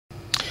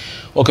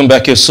Welcome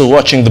back. You're still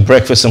watching The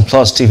Breakfast on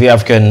Plus TV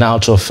Africa, and now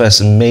to a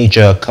first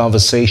major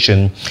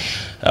conversation.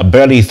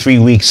 Barely 3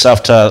 weeks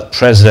after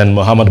President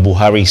Muhammad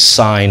Buhari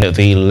signed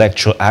the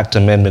Electoral Act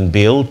Amendment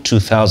Bill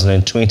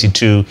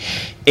 2022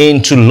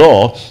 into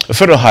law, the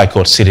Federal High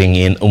Court sitting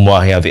in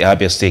Umuahia, the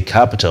Abia State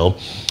capital,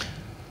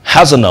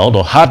 has annulled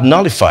or had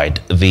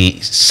nullified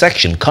the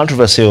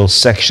controversial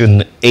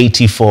Section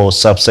 84,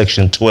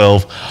 subsection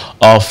 12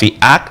 of the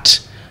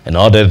Act, and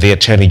ordered the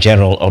Attorney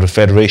General of the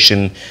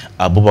Federation,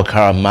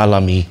 Abubakar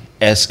Malami,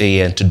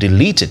 SAN, to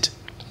delete it.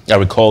 I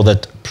recall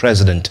that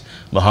President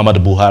Muhammad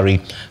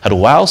Buhari had,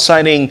 while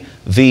signing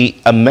the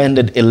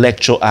amended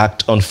Electoral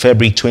Act on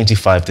February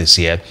 25 this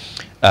year,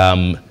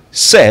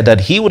 said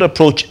that he would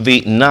approach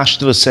the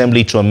National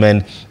Assembly to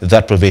amend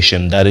that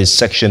provision, that is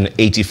Section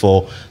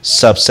 84,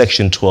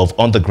 subsection 12,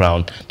 on the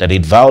ground that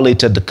it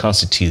violated the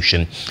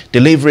Constitution,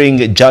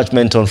 delivering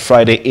judgment on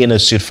Friday in a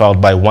suit filed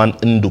by one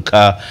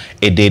Nduka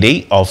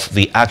Edede of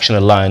the Action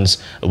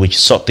Alliance, which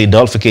sought the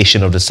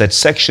nullification of the said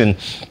section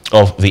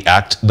of the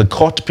Act. The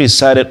court,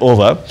 presided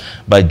over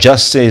by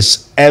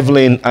Justice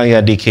Evelyn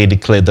Anyadike,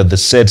 declared that the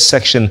said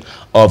section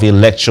of the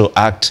Electoral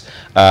Act,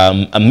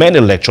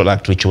 amended Electoral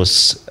Act, which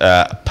was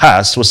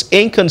passed, was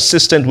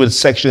inconsistent with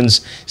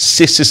Sections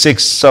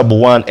 66 sub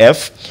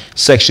 1F,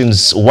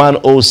 Sections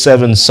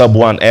 107 sub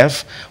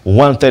 1F,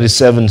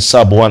 137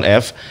 sub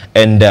 1F,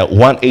 and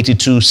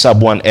 182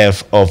 sub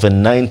 1F of the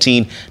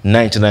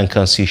 1999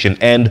 Constitution,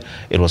 and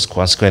it was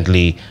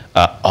consequently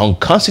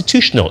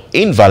unconstitutional,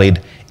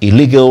 invalid,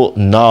 illegal,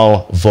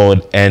 null,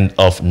 void, and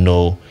of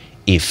no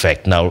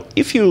effect. Now,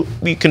 if you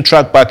can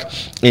track back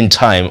in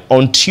time,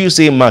 on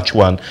Tuesday, March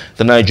 1,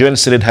 the Nigerian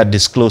Senate had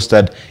disclosed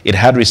that it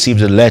had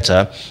received a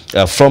letter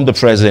from the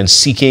president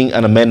seeking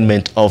an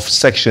amendment of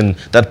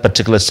that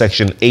particular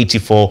section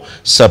 84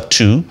 sub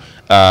 2,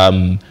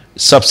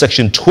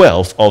 subsection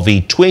 12 of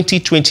the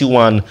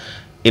 2021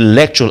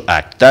 Electoral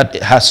Act.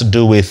 That has to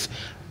do with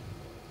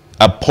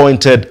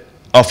appointed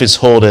office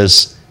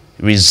holders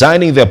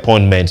resigning their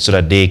appointment so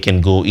that they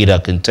can go either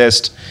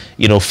contest,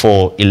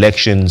 for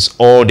elections,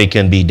 or they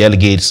can be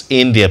delegates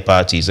in their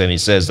parties. And it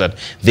says that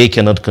they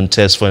cannot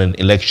contest for an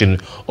election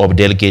or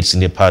delegates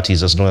in their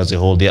parties as long as they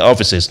hold their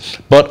offices.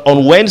 But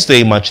on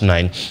Wednesday, March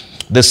 9,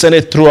 the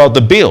Senate threw out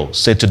the bill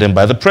sent to them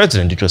by the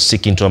president, which was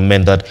seeking to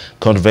amend that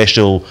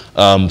controversial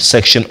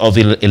section of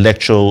the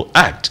Electoral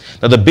Act.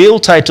 Now, the bill,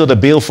 titled "A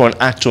Bill for an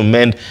Act to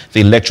Amend the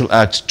Electoral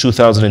Act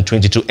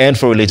 2022 and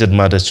for Related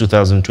Matters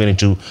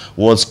 2022,"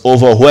 was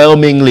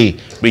overwhelmingly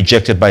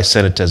rejected by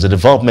senators, a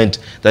development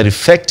that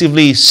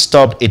effectively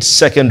stopped its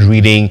second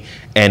reading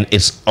and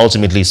its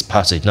ultimately its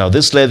passage. Now,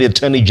 this led the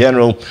Attorney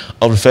General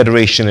of the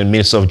Federation and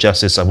Minister of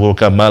Justice,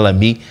 Abubakar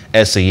Malami,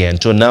 SAN,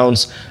 to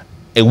announce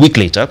a week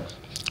later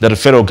that the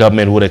federal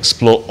government would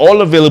explore all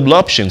available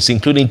options,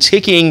 including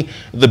taking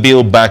the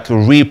bill back,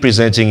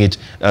 representing it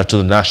to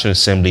the National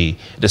Assembly.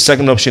 The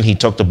second option he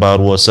talked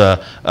about was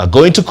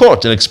going to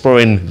court and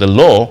exploring the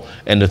law.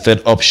 And the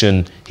third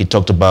option he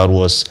talked about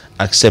was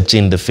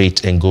accepting the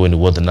fate and going to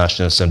what the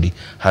National Assembly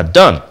had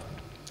done.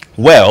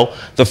 Well,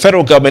 the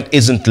federal government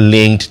isn't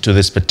linked to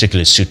this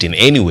particular suit in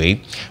any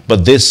way,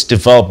 but this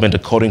development,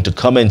 according to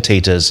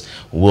commentators,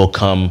 will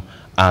come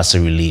as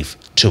a relief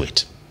to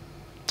it.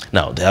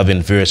 Now, there have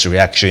been various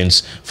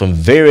reactions from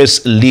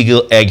various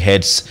legal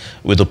eggheads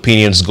with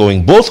opinions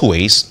going both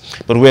ways,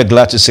 but we're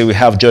glad to say we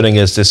have joining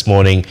us this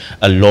morning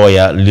a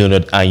lawyer,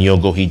 Leonard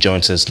Anyogo. He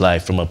joins us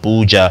live from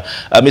Abuja.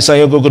 Mr.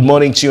 Anyogo, good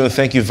morning to you, and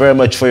thank you very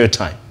much for your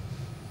time.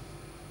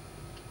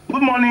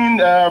 Good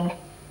morning.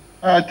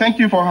 Thank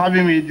you for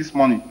having me this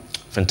morning.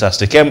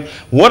 Fantastic.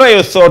 What are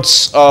your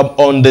thoughts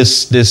on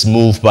this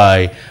move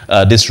by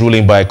this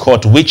ruling by a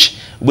court? What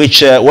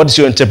is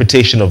your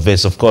interpretation of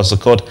this? Of course, the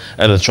court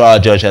and the trial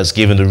judge has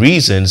given the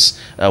reasons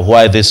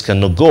why this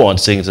cannot go on,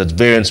 saying it's at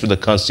variance with the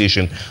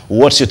Constitution.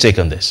 What's your take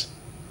on this?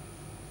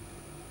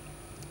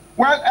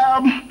 Well,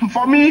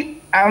 for me,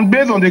 and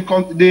based on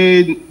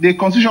the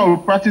constitutional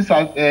practice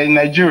in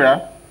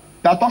Nigeria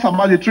that talks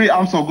about the three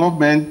arms of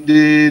government: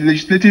 the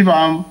legislative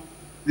arm,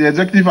 the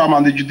executive arm,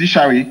 and the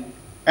judiciary.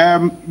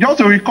 Just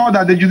to recall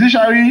that the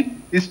judiciary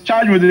is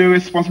charged with the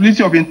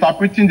responsibility of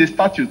interpreting the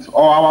statutes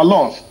or our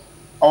laws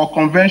or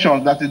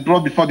conventions that is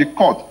brought before the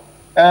court.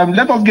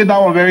 Let us get that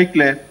one very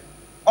clear.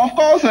 Of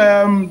course,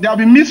 there have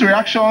been mixed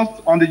reactions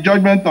on the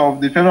judgment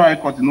of the Federal High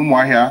Court in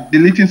Umuahia,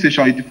 deleting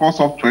Section 84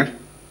 sub 12.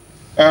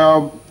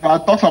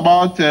 That talks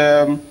about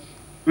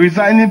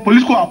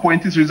political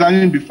appointees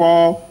resigning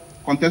before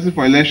contesting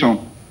for election.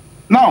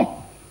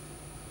 Now,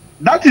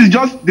 that is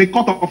just the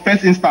court of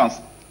first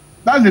instance.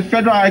 That's the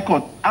Federal High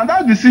Court. And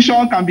that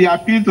decision can be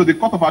appealed to the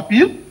Court of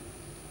Appeal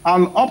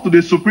and up to the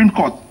Supreme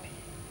Court.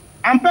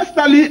 And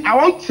personally,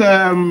 I'm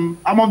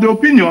of the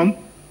opinion,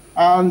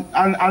 and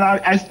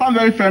I stand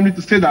very firmly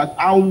to say that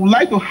I would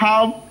like to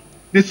have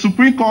the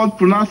Supreme Court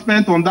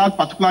pronouncement on that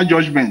particular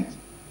judgment.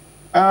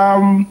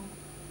 When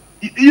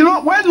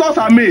laws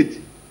are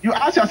made, you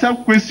ask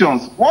yourself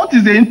questions. What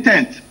is the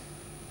intent?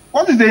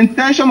 What is the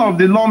intention of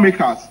the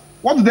lawmakers?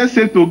 What do they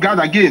say to guard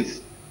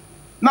against?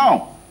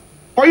 Now,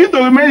 For you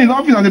to remain in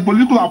office as a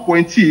political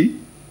appointee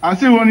and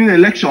still running an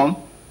election,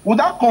 would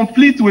that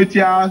conflict with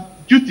your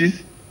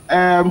duties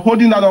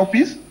holding that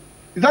office?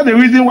 Is that the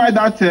reason why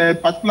that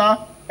particular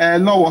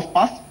law was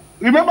passed?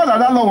 Remember that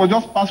that law was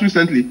just passed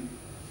recently.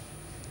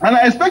 And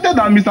I expected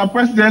that Mr.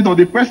 President or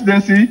the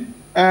presidency,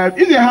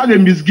 if they had a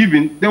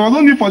misgiving, there was no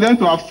need for them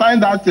to have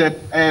signed that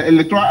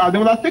electoral. They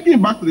would have taken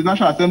it back to the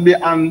National Assembly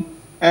and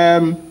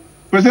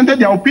presented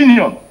their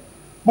opinion.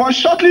 But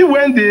shortly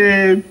when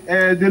the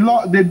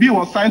bill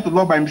was signed to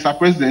law by Mr.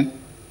 President,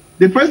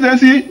 the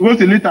presidency wrote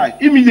a letter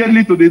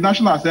immediately to the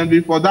National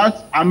Assembly for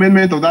that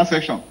amendment of that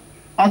section.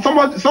 And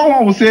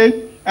someone will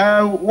say,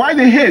 why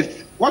the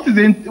haste? What's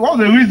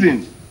the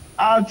reason?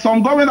 Are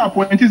some government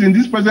appointees in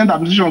this present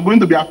administration going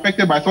to be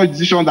affected by such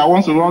decisions that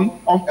wants to run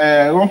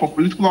for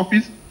political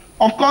office?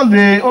 Of course,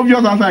 the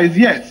obvious answer is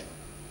yes.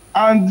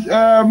 And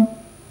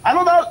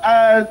another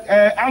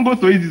angle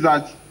to it is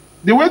that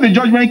the way the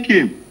judgment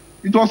came,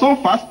 it was so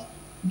fast,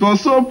 it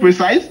was so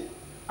precise.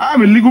 I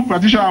am a legal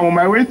practitioner. I'm on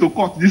my way to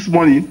court this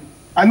morning.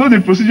 I know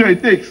the procedure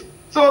it takes.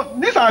 So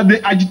these are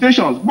the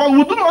agitations, but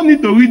we do not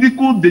need to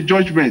ridicule the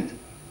judgment.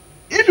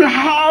 If you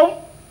have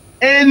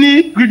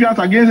any grievance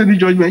against any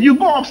judgment, you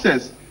go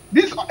upstairs.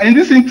 In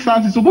this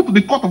instance, you go to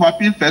the Court of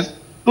Appeal first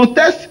to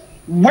test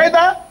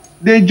whether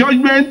the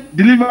judgment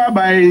delivered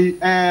by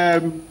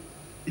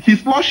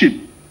His Lordship,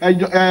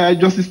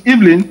 Justice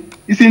Evelyn,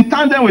 is in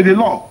tandem with the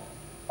law.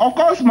 Of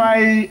course,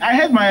 I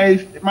had my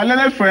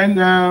learned friend,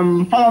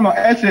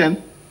 Father SN,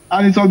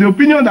 and it's of the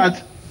opinion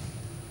that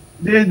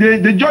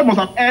the judge must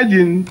have erred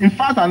in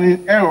fact and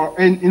in error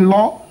in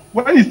law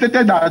when he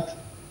stated that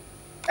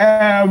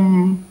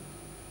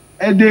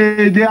the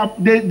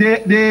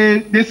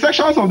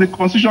sections of the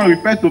Constitution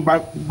referred to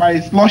by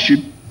His Lordship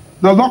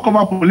does not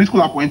cover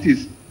political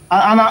appointees.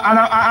 And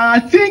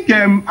I think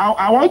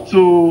I want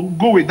to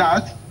go with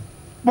that.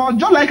 But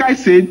just like I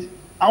said,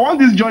 I want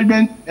this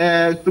judgment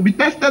to be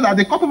tested at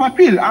the Court of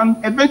Appeal and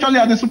eventually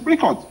at the Supreme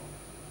Court.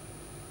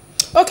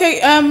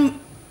 Okay,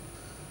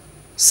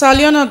 Sir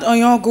Leonard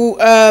Anyogo,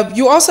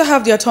 you also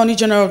have the Attorney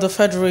General of the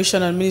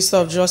Federation and Minister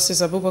of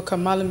Justice, Abubakar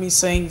Malami,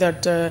 saying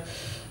that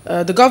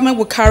the government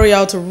will carry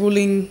out a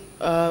ruling,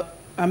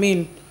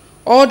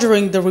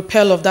 ordering the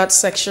repeal of that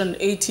Section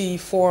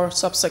 84,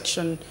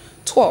 subsection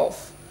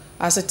 12,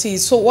 as it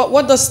is. So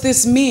what does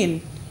this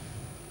mean?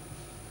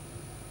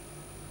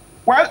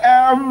 Well,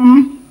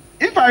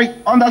 if I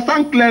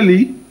understand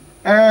clearly,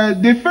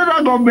 the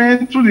federal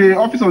government, through the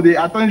Office of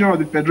the Attorney General of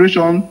the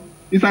Federation,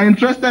 is an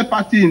interested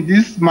party in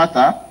this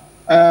matter.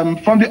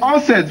 From the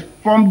onset,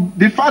 from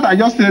the fact I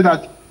just said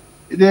that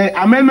the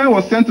amendment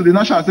was sent to the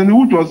National Assembly,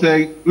 which was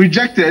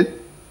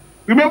rejected.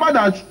 Remember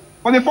that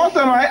for the first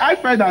time, I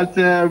felt that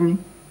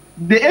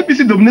the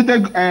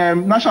APC-dominated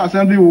National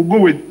Assembly will go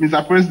with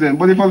Mr. President,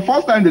 but for the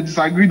first time, they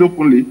disagreed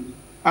openly.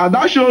 And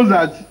that shows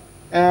that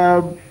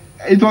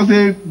it was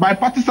a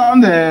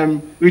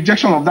bipartisan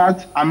rejection of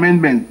that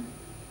amendment.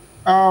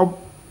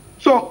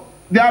 So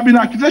there have been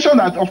accusations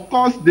that, of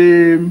course,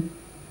 the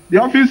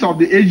office of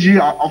the AG,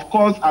 of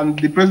course, and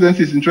the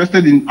presidency is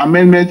interested in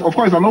amendment. Of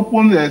course, it's an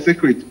open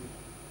secret.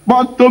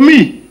 But to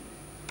me,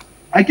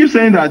 I keep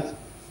saying that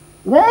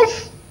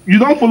once you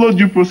don't follow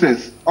due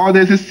process, or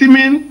there's a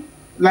seeming,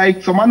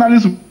 like some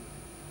analysts.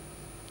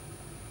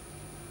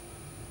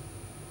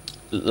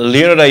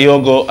 Leonard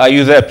Anyogo, are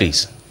you there,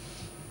 please?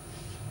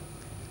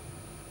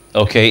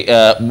 Okay,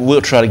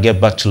 we'll try to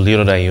get back to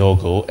Leonard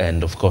Anyogo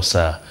and, of course,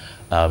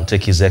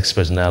 take his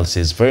expert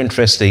analysis. Very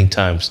interesting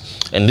times.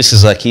 And this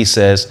is, like he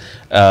says,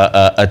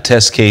 a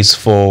test case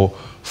for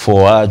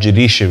our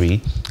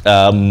judiciary.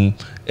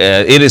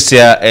 It is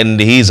there, and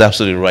he's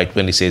absolutely right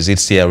when he says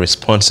it's their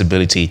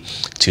responsibility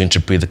to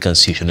interpret the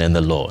Constitution and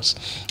the laws.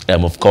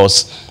 Of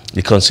course,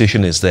 the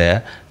Constitution is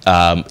there.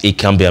 It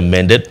can be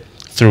amended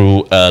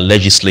through a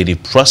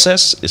legislative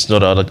process. It's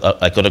not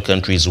like other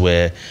countries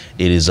where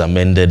it is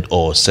amended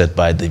or set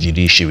by the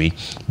judiciary.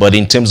 But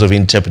in terms of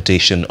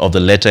interpretation of the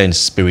letter and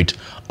spirit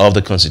of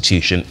the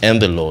Constitution and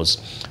the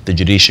laws, the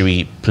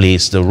judiciary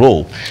plays the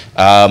role.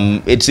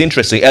 It's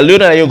interesting.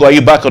 Leonard Anyogo, are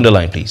you back on the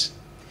line, please?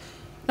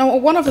 Now,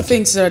 one of the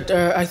things that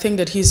I think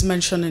that he's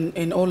mentioned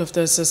in all of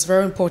this is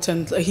very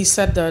important. He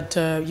said that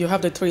you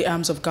have the three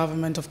arms of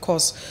government. Of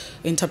course,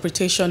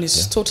 interpretation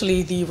is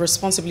totally the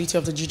responsibility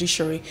of the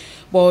judiciary.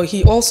 But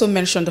he also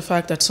mentioned the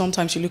fact that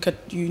sometimes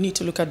you need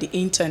to look at the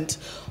intent.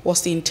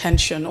 What's the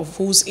intention of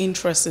whose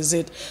interest is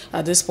it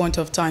at this point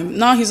of time?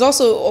 Now, he's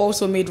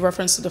also made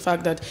reference to the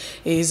fact that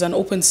it is an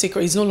open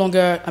secret. It's no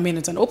longer,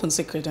 it's an open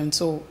secret. And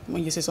so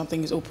when you say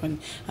something is open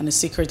and a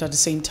secret at the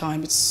same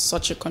time, it's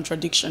such a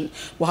contradiction.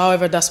 Well,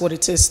 however, that's that's what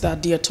it is,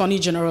 that the Attorney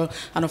General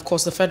and, of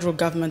course, the federal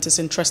government is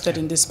interested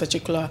in this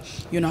particular,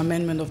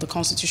 amendment of the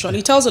Constitution.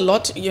 It tells a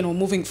lot,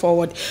 moving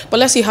forward. But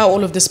let's see how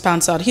all of this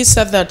pans out. He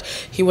said that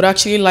he would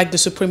actually like the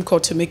Supreme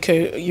Court to make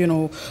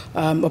a,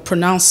 a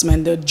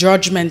pronouncement, a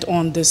judgment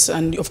on this.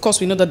 And, of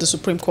course, we know that the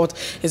Supreme Court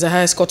is the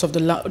highest court of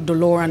the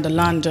law and the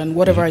land, and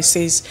whatever it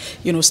says,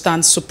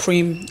 stands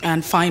supreme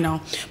and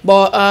final.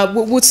 But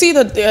we'll see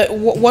that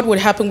what would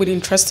happen with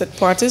interested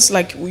parties.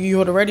 Like you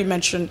had already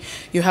mentioned,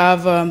 you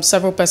have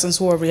several persons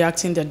who are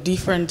reacting. Their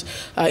different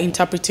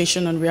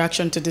interpretation and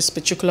reaction to this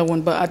particular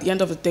one. But at the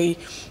end of the day,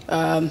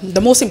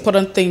 the most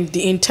important thing,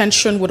 the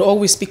intention would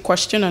always be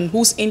questioned, and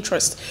whose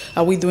interest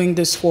are we doing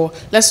this for?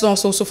 Let's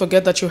not also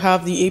forget that you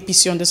have the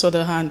APC on this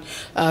other hand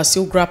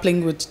still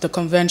grappling with the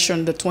convention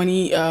on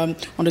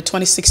the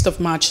 26th of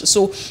March.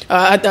 So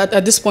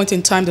at this point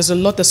in time, there's a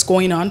lot that's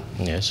going on.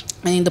 Yes.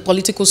 And in the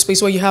political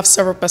space, where you have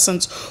several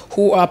persons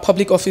who are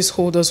public office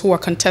holders who are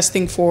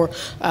contesting for,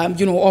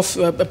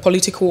 a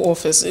political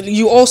office.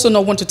 You also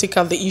not want to take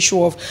out the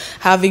issue of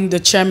having the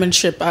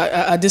chairmanship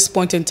at this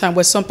point in time,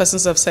 where some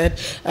persons have said,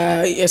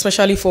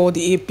 especially for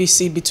the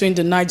APC, between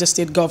the Niger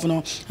State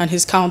governor and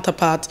his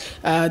counterpart,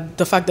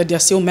 the fact that they're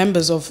still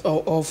members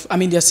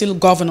they're still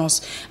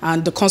governors,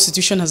 and the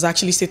Constitution has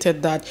actually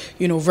stated that,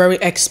 very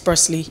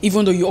expressly,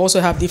 even though you also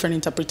have different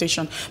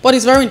interpretation. But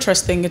it's very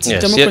interesting. It's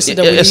democracy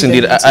that we live in. Yes,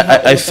 indeed.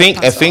 I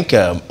think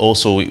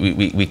also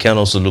we can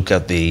also look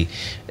at the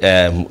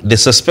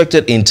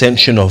suspected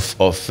intention of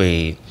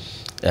the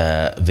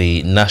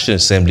National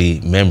Assembly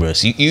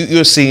members.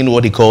 You're seeing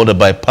what he called a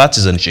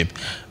bipartisanship,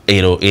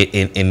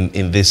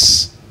 in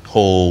this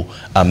whole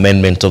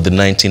amendment of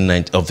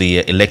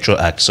the Electoral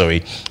Act,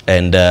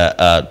 and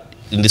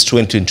in this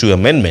 2022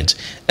 amendment,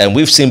 and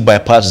we've seen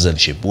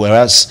bipartisanship,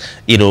 whereas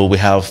we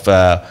have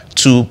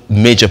two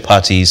major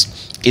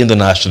parties in the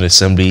National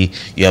Assembly.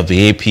 You have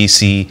the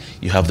APC,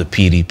 you have the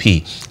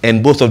PDP,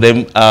 and both of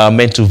them are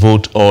meant to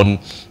vote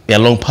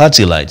along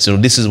party lines.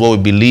 This is what we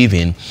believe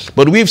in.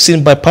 But we've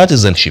seen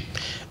bipartisanship.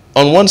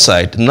 On one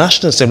side,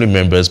 National Assembly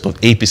members, both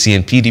APC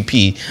and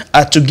PDP,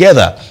 are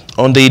together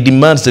on the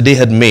demands that they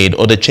had made,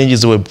 or the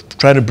changes they were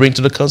trying to bring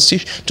to the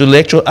Constitution, to the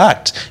Electoral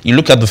Act. You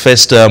look at the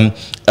first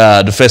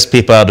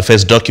paper, the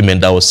first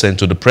document that was sent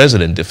to the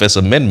president, the first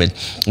amendment,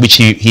 which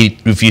he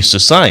refused to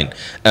sign.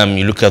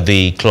 You look at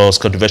the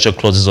controversial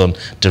clauses on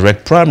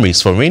direct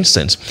primaries, for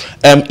instance.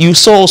 You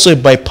saw also a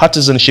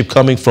bipartisanship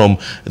coming from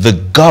the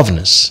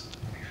governors,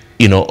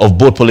 of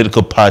both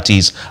political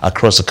parties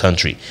across the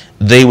country.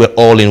 They were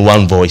all in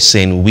one voice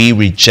saying, we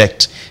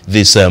reject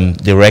this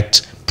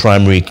direct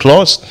primary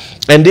clause.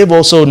 And they've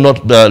also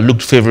not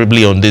looked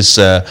favorably on this,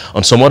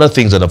 on some other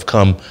things that have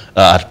come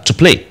to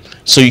play.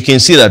 So you can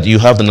see that you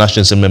have the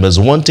National Assembly members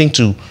wanting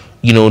to,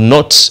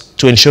 not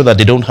to ensure that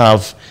they don't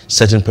have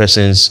certain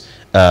persons,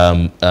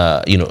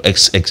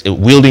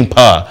 wielding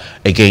power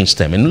against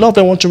them. And a lot of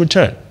them want to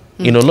return.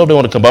 A lot of them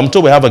want to come. But I'm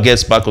told we have a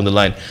guest back on the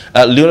line.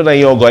 Leonard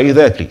Anyogo, are you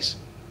there, please?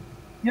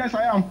 Yes,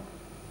 I am.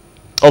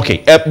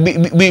 Okay,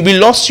 we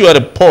lost you at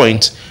a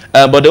point,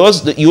 but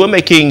you were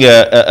making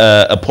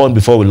a point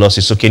before we lost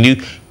you. So can you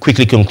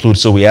quickly conclude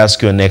so we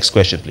ask you a next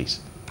question,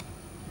 please?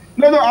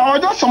 No, I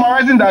was just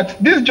summarizing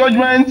that this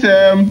judgment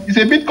is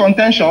a bit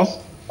contentious.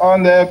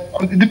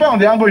 Depending on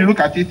the angle you look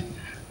at it,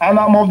 and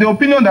I'm of the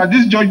opinion that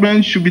this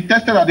judgment should be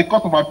tested at the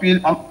Court of Appeal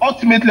and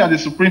ultimately at the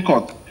Supreme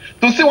Court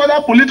to see whether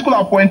political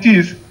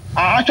appointees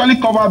are actually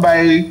covered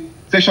by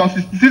Section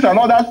 66 and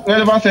other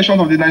relevant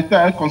sections of the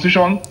 1999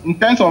 Constitution in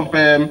terms of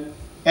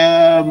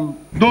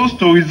those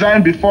to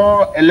resign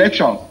before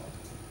elections.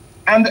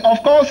 And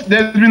of course,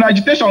 there's been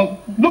agitation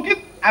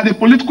looking at the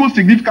political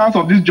significance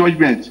of this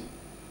judgment,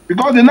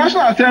 because the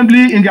National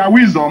Assembly, in their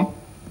wisdom,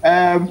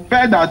 felt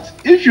that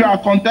if you are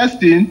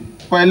contesting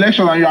for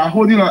election and you are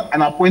holding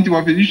an appointing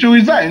office, you should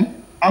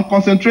resign and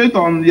concentrate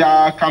on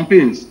your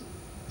campaigns.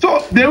 So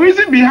the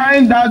reason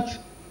behind that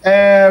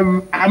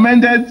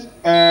amended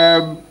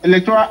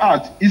Electoral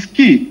Act is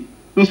key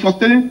to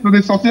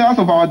the sustenance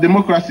of our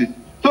democracy.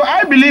 So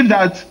I believe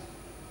that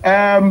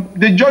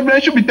the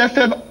judgment should be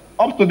tested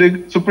up to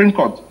the Supreme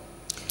Court.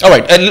 All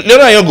right,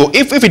 Leonard Anyogo,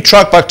 if we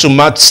track back to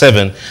March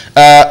 7,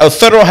 a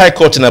federal high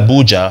court in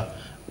Abuja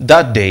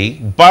that day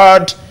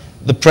barred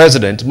the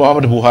president,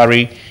 Muhammadu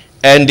Buhari,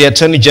 and the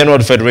Attorney General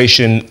of the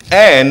Federation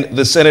and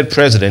the Senate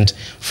President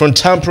from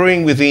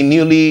tampering with the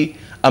newly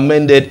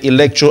amended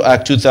Electoral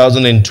Act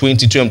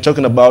 2022. I'm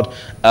talking about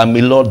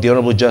Milord, the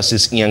Honorable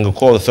Justice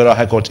Nyangoko, the Federal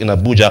High Court in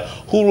Abuja,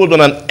 who ruled on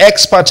an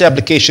ex parte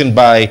application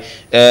by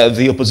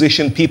the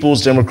opposition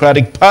People's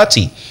Democratic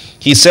Party.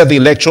 He said the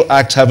Electoral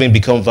Act, having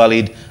become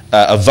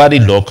a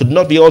valid law, could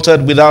not be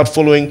altered without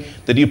following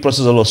the due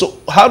process of law. So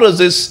how does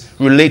this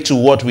relate to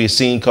what we're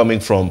seeing coming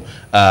from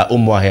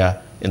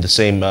Umuahia in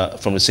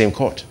from the same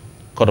court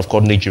of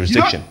coordinate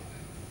jurisdiction?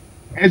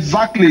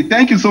 Exactly.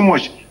 Thank you so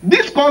much.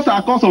 These courts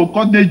are courts of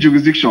coordinate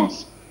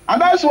jurisdictions.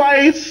 And that's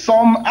why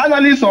some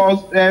analysts or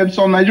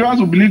some Nigerians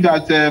will believe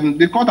that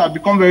the court has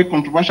become very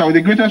controversial. With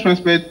the greatest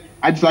respect,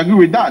 I disagree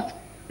with that.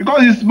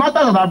 Because it's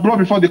matters that are brought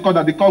before the court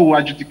that the court will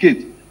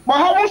adjudicate. But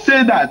having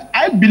said that,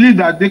 I believe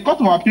that the Court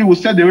of Appeal will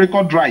set the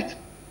record right.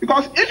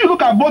 Because if you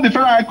look at both the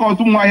Federal High Court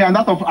Umuahia and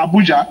that of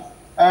Abuja,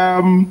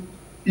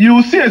 you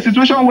will see a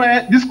situation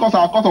where this courts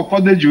are court of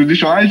coordinate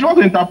jurisdiction. And if you want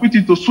to interpret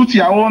it to suit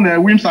your own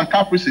whims and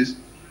caprices,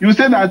 you will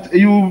say that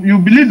you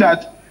believe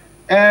that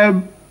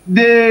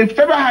the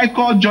Federal High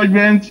Court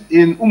judgment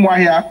in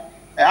Umuahia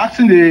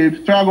asking the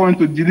federal government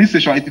to delete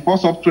Section 84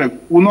 sub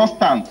 12 will not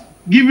stand,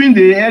 given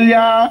the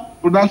earlier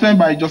pronouncement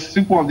by Justice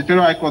Simple of the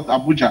Federal High Court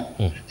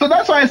Abuja. So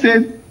that's why I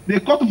said the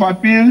Court of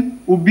Appeal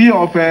will be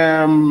of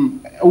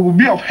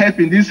help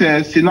in this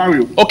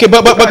scenario. Okay,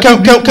 but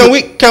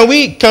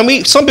can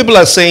we? Some people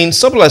are saying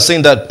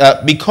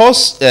that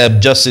because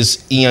Justice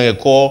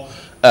Anyogo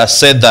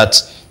said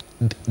that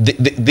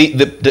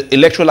the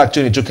Electoral Act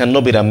 22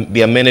 cannot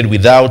be amended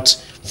without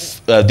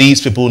these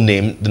people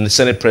named, the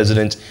Senate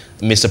President,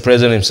 Mr.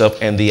 President himself,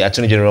 and the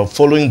Attorney General,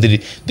 following the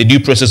due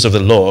process of the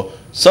law.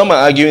 Some are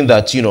arguing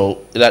that, you know,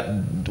 that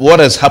what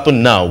has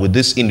happened now with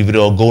this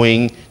individual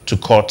going to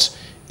court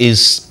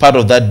is part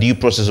of that due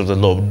process of the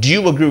law. Do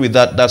you agree with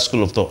that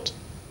school of thought?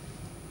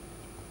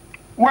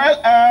 Well,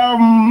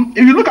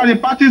 if you look at the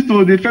parties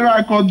to the Federal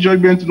High Court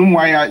judgment in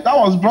Umuahia, that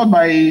was brought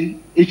by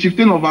a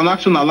chieftain of an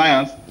Action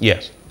Alliance.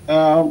 Yes.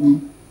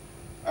 When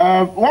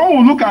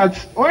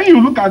you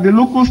look at the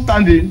local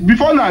standing,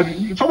 before now,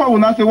 someone will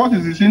not say what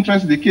is his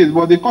interest in the case,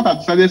 but the court has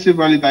decided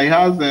severally that he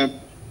has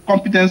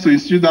competence to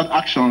institute that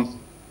actions,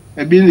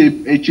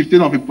 being a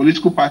chieftain of a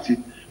political party.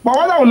 But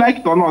whether I would like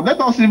it or not,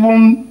 let us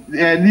even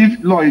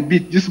leave law a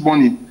bit this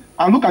morning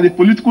and look at the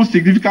political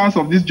significance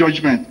of this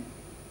judgment.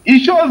 It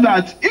shows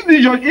that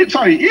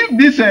if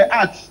this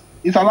act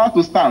is allowed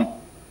to stand,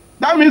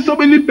 that means so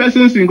many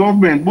persons in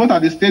government, both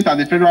at the state and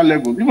the federal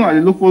level, even at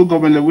the local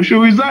government level, should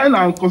resign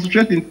and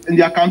concentrate in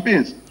their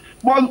campaigns.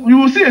 But you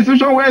will see a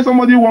situation where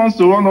somebody wants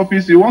to run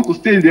office, he wants to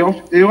stay in the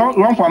office,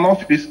 run for an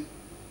office,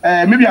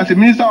 maybe as a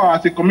minister or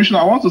as a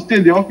commissioner, wants to stay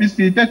in the office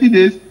for 30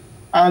 days.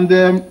 And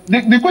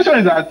the question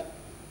is that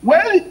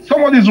when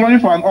somebody is running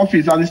for an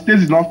office and he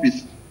stays in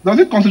office, does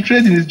he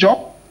concentrate in his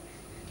job?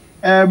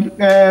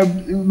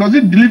 Does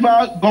it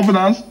deliver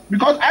governance?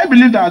 Because I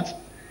believe that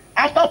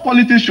after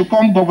politics should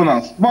come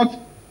governance. But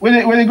when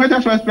the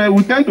greatest respect,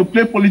 we tend to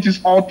play politics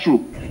all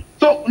through.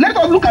 So let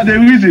us look at the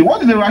reason.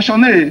 What is the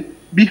rationale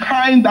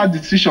behind that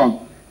decision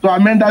to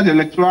amend that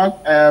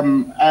Electoral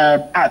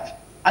Act?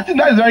 I think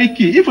that is very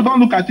key. If we don't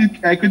look at it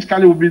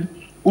critically,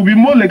 we'll be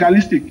more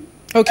legalistic.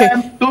 Okay.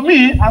 To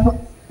me,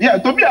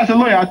 as a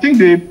lawyer, I think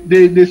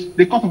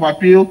the Court of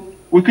Appeal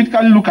will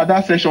critically look at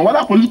that section.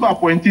 Whether political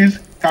appointees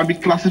can be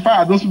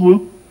classified as those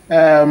people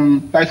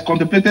that is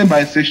contemplated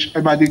by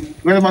the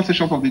relevant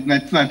sections of the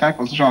 1999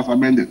 Constitution as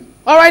amended.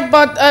 All right,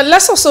 but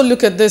let's also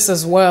look at this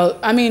as well.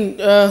 I mean,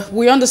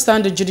 we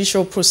understand the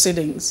judicial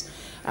proceedings,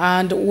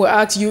 and we'll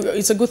ask you,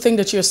 it's a good thing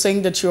that you're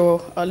saying that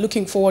you're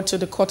looking forward to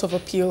the Court of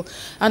Appeal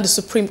and the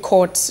Supreme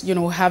Court, you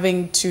know,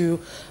 having to,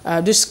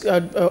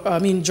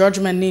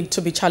 judgment need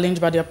to be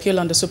challenged by the appeal,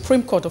 and the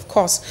Supreme Court, of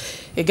course,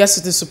 it gets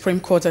to the Supreme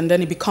Court and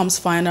then it becomes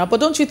final. But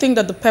don't you think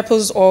that the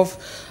purpose of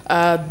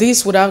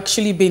this would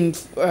actually been,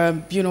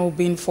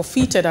 been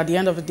forfeited at the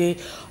end of the day,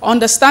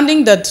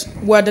 understanding that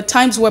we're the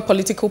times where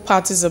political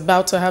parties are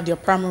about to have their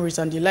primaries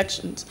and the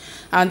elections.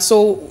 And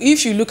so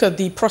if you look at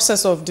the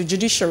process of the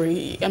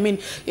judiciary, I mean,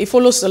 it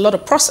follows a lot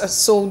of process.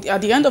 So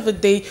at the end of the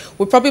day,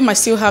 we probably might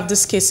still have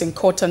this case in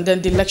court, and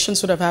then the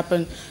elections would have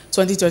happened,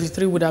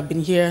 2023 would have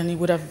been here, and it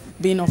would have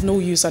been of no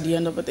use at the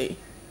end of the day.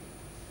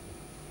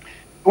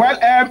 Well,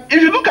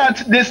 if you look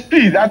at the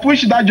speed at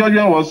which that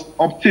judgment was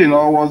obtained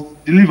or was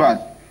delivered,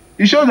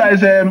 it shows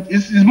that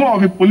it's more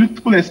of a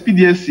political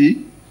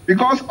expediency,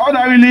 because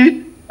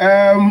ordinarily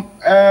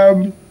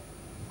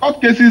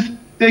court cases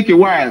take a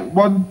while.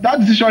 But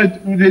that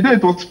decision, the day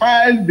it was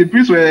filed, the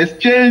briefs were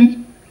exchanged,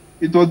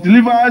 it was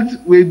delivered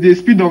with the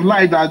speed of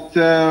light that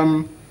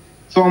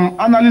some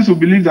analysts will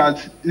believe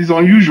that is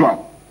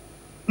unusual.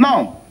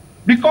 Now,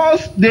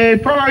 because the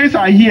primaries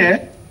are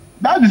here,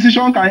 that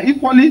decision can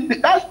equally,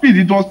 that speed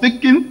it was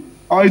taken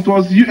or it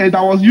was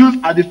that was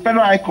used at the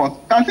Federal High Court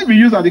can still be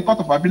used at the Court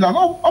of Appeal and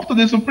up to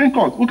the Supreme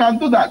Court. We can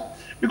do that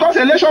because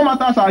election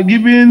matters are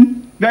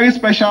given very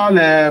special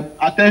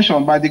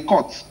attention by the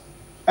courts.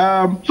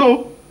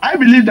 So I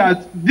believe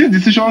that this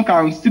decision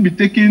can still be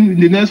taken in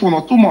the next 1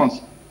 or 2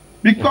 months,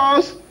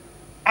 because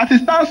as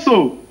it stands,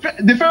 so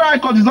the Federal High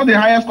Court is not the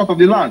highest court of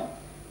the land,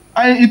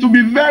 and it will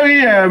be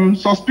very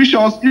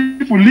suspicious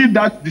if we leave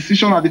that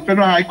decision at the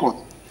Federal High Court,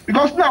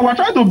 because now we're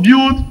trying to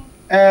build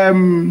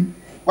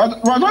we're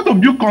trying to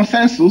build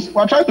consensus.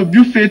 We're trying to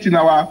build faith in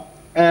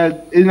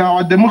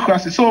our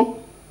democracy.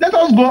 So let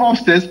us go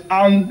upstairs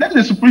and let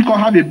the Supreme Court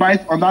have a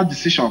bite on that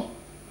decision,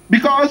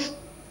 because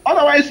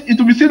otherwise it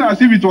will be seen as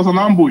if it was an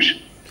ambush,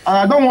 and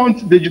I don't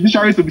want the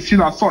judiciary to be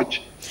seen as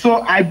such.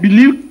 So I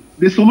believe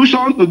the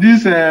solution to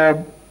this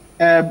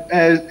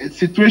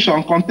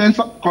situation,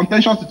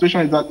 contentious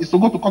situation, is to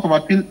go to Court of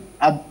Appeal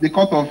at the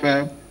Court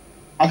of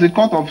as a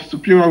court of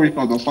superior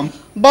record or something.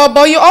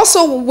 But you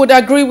also would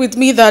agree with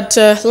me that,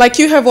 like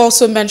you have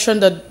also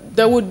mentioned, that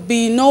there would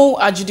be no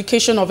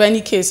adjudication of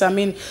any case. I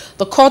mean,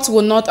 the court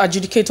will not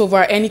adjudicate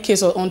over any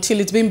case until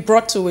it's been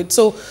brought to it.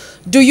 So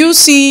do you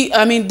see,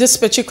 I mean, this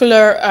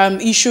particular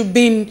issue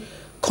being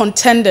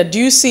contended? Do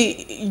you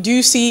see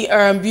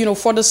you know,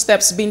 further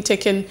steps being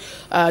taken,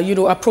 you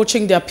know,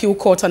 approaching the appeal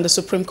court and the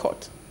Supreme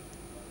Court?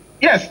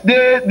 Yes,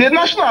 the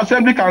National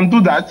Assembly can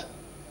do that,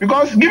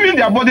 because given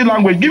their body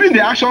language, given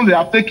the actions they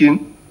have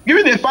taken,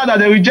 given the fact that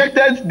they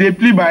rejected the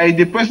plea by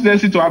the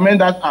presidency to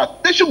amend that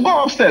act, they should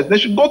go upstairs. They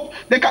should go.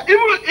 They can,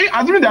 even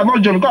assuming they are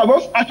not joined, because I've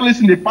not actually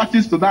seen the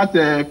parties to that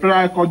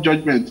federal court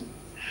judgment.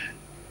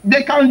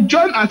 They can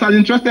join as an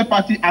interested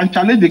party and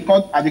challenge the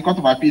court at the Court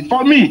of Appeal.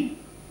 For me,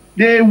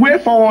 the way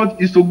forward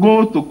is to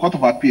go to Court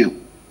of Appeal,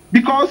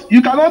 because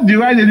you cannot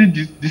derive any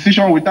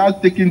decision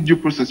without taking due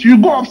process.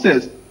 You go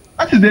upstairs.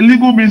 That is the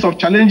legal means of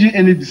challenging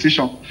any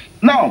decision.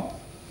 Now,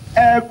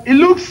 it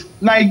looks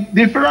like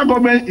the federal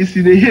government is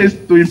in a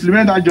haste to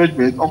implement that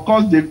judgment. Of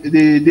course,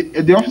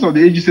 the office of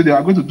the AG said they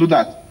are going to do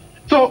that.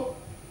 So,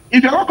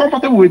 if you're not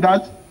comfortable with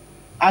that,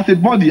 as a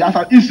body, as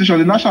an institution,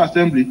 the National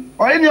Assembly,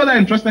 or any other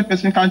interested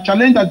person can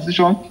challenge that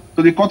decision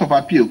to the Court of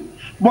Appeal.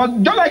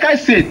 But just like I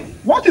said,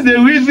 what is the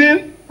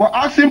reason for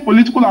asking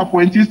political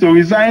appointees to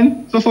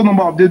resign so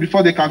number of days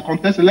before they can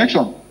contest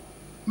election?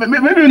 Maybe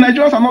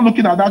Nigerians are not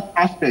looking at that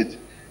aspect.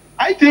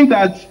 I think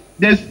that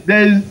there's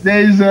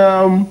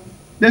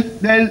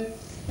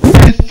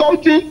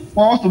something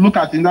for us to look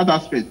at in that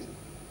aspect.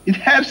 It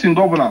helps in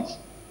governance.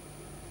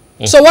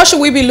 So what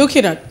should we be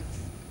looking at?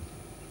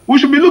 We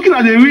should be looking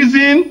at the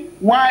reason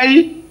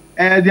why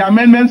the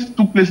amendments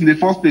took place in the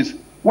first place.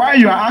 Why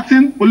you are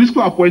asking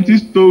political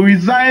appointees to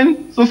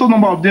resign so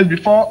number of days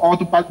before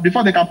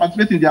before they can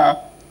participate in their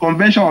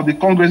convention of the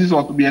congresses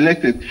or to be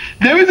elected.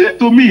 The reason,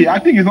 to me, I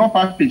think is not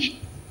far-fetched.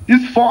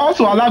 It's for us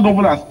to allow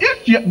governance.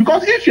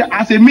 Because if you,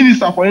 as a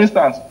minister, for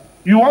instance,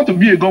 you want to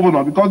be a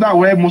governor, because that's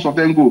where most of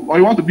them go, or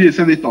you want to be a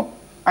senator,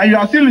 and you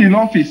are still in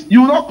office,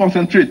 you will not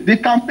concentrate. The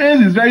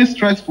campaign is very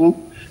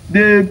stressful.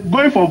 They're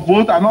going for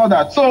vote and all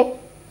that. So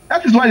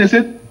that is why they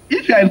said,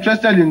 if you are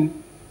interested in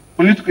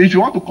political, if you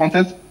want to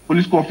contest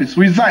political office,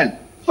 resign,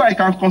 so I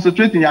can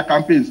concentrate in your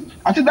campaigns.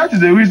 I think that is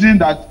the reason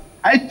that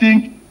I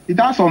think it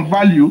has some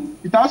value,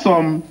 it has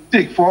some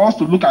take for us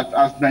to look at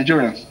as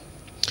Nigerians.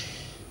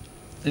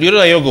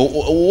 Leonard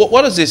Anyogo,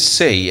 what does this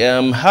say?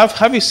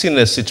 Have you seen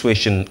a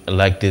situation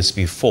like this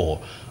before,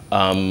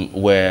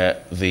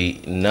 where the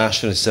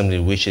National Assembly,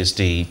 which is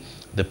the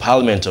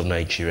Parliament of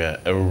Nigeria,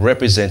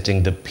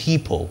 representing the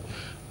people,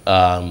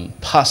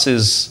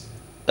 passes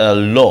a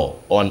law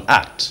or an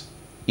act,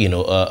 you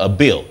know, a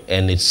bill,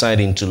 and it's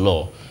signed into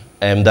law,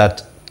 and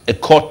that a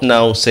court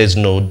now says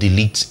no,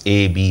 delete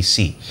A, B,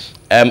 C.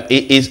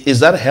 Is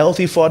that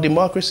healthy for our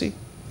democracy?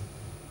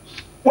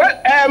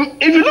 Well,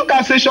 if you look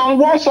at section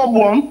 1 sub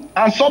 1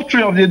 and sub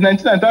 3 of the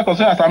 1993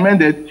 Constitution as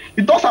amended,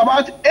 it talks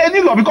about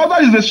any law, because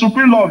that is the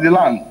supreme law of the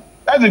land.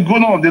 That's the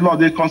governor of the law,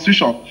 the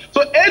Constitution.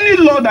 So any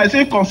law that is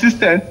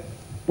inconsistent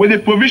with the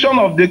provision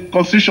of the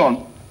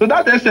Constitution, to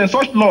that extent,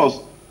 such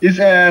laws is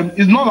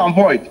null and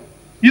void.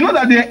 You know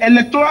that the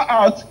Electoral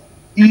Act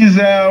is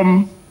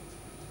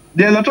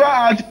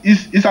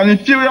an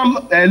inferior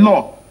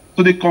law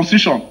to the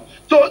Constitution.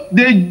 So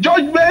the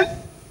judgment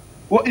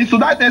is to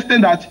that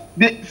extent that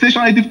the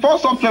section 84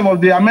 sub 12 of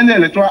the amended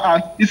Electoral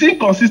Act is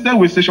inconsistent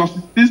with section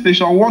 16,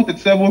 section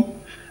 137,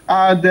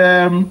 and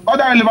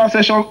other relevant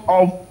sections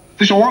of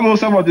section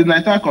 107 of the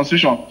 1993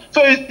 Constitution.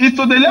 So it's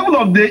to the level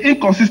of the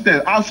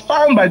inconsistent, as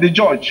found by the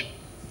judge,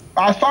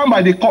 as found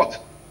by the court,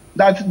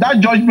 that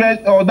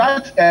judgment or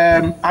that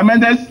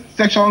amended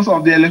sections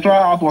of the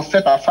Electoral Act was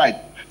set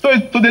aside. So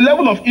it's to the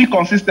level of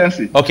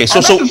inconsistency. Okay, so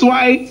that is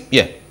why.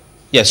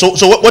 Yeah. So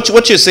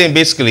what you're saying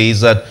basically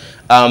is that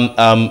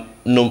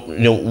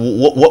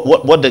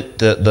what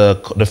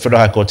the Federal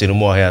High Court in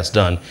Umuahia has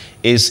done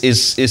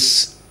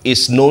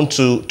is known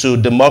to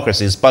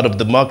democracy. It's part of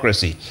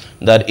democracy.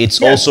 That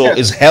it's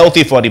is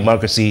healthy for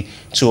democracy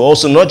to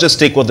also not just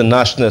take what the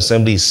National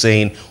Assembly is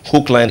saying,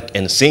 hook, line,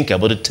 and sinker,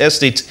 but to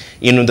test it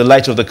in the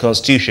light of the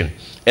Constitution.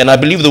 And I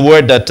believe the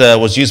word that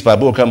was used by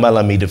Abubakar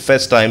Malami the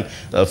first time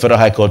Federal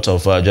High Court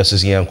of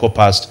Justice Yanko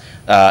passed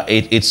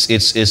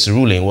its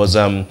ruling was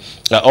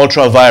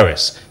ultra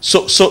virus.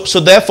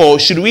 So therefore,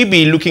 should we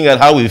be looking at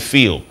how we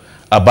feel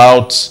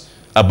about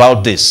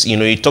this? You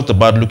know, you talked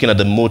about looking at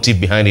the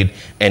motive behind it,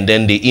 and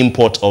then the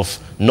import of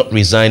not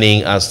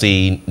resigning as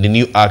the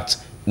new act,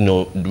 you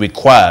know,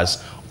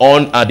 requires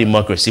on our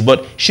democracy.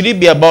 But should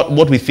it be about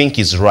what we think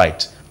is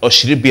right, or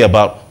should it be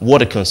about what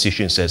the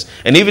Constitution says?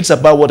 And if it's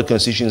about what the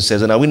Constitution says,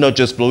 then are we not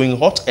just blowing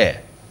hot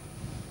air?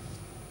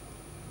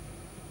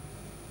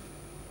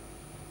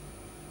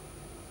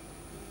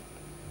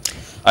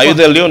 Are you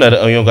there, Leonard?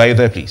 Are you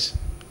there, please?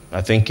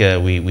 I think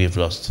we've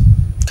lost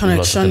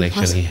connection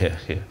here.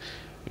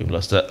 We've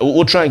lost that.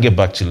 We'll try and get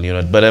back to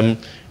Leonard. But an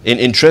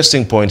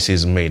interesting point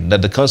is made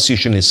that the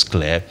Constitution is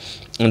clear,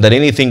 and that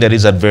anything that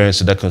is adverse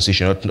to that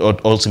Constitution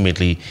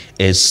ultimately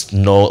is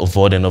null,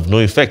 void, and of no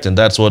effect. And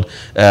that's what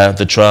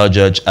the trial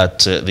judge at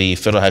the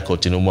Federal High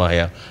Court in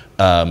Umuahia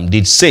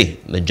did say,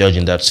 the judge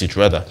in that suit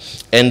rather.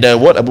 And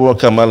what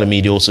Abubakar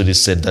Malamidi also did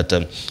said that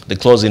the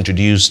clause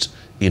introduced,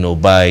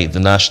 by the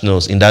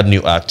nationals in that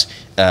new act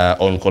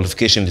on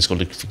qualification,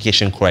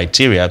 disqualification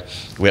criteria,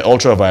 were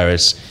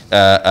ultra-virus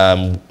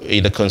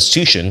in the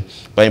Constitution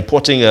by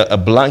importing a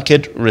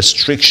blanket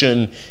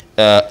restriction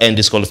and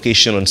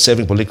disqualification on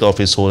serving political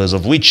office holders,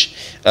 of which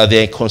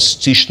they are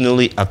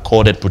constitutionally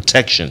accorded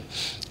protection.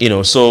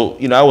 So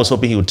I was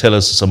hoping he would tell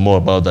us some more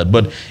about that.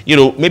 But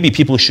maybe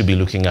people should be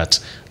looking at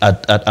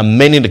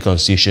amending the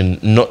Constitution,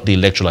 not the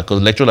Electoral Act, because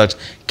the Electoral Act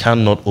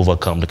cannot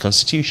overcome the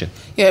Constitution.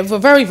 Yeah, a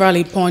very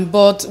valid point.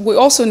 But we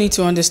also need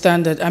to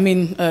understand that,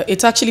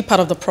 it's actually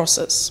part of the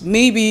process.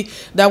 Maybe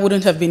that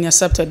wouldn't have been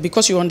accepted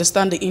because you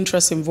understand the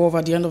interests involved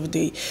at the end of the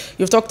day.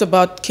 You've talked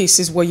about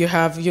cases where you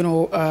have,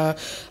 you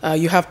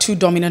have two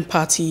dominant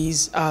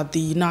parties at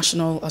the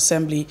National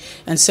Assembly,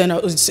 and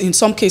in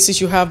some cases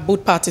you have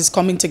both parties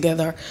coming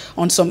together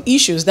on some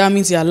issues. That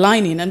means they're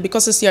aligning, and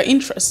because it's their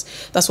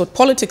interests, that's what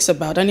politics is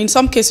about. And in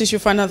some cases you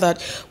find out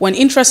that when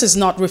interest is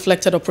not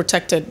reflected or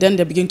protected, then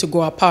they begin to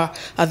go apart.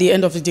 At the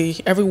end of the day,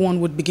 everyone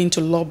would begin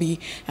to lobby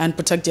and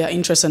protect their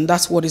interests, and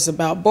that's what it's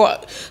about.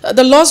 But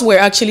the laws were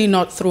actually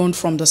not thrown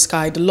from the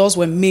sky. The laws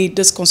were made.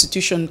 This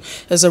constitution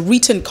is a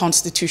written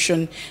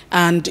constitution,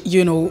 and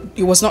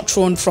it was not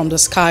thrown from the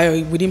sky,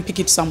 or we didn't pick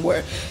it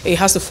somewhere. It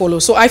has to follow.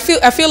 So I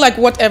feel like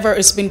whatever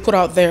is being put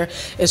out there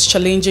is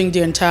challenging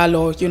the entire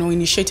law,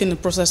 initiating the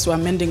process to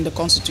amending the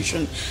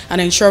Constitution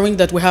and ensuring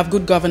that we have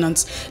good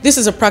governance. This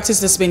is a practice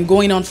that's been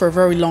going on for a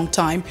very long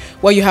time,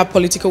 where you have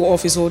political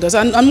office holders.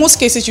 And in most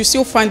cases, you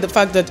still find the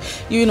fact that,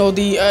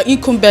 the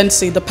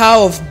incumbency, the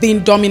power of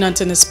being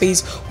dominant in a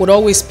space would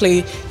always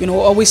play,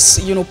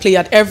 play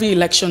at every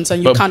elections,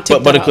 and you can't take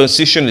that But the out.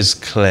 Constitution is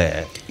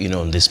clear,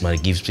 on this matter.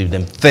 It gives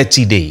them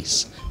 30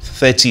 days.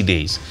 30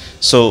 days.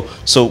 So,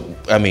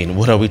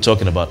 what are we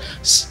talking about?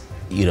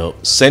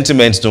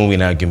 Sentiments don't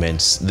win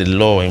arguments. The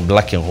law in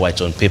black and white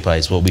on paper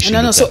is what we should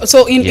look at.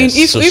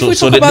 If we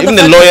talk about even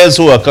the lawyers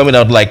who are coming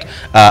out like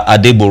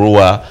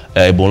Adeborowa,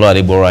 Ebolo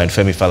Adeborowa and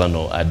Femi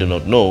Falana, I do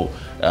not know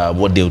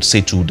what they would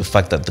say to the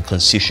fact that the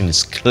Constitution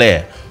is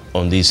clear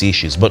on these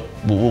issues. But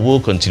we'll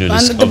continue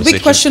this conversation. And the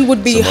big question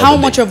would be, how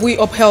much have we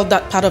upheld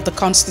that part of the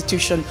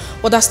Constitution?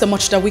 Well, that's the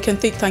much that we can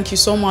think. Thank you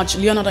so much,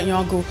 Leonard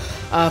Anyogo,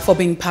 for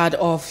being part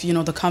of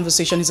the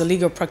conversation. He's a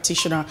legal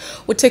practitioner.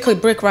 We'll take a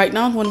break right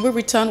now. When we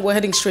return, we're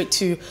heading straight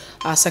to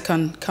our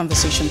second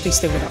conversation. Please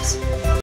stay with us.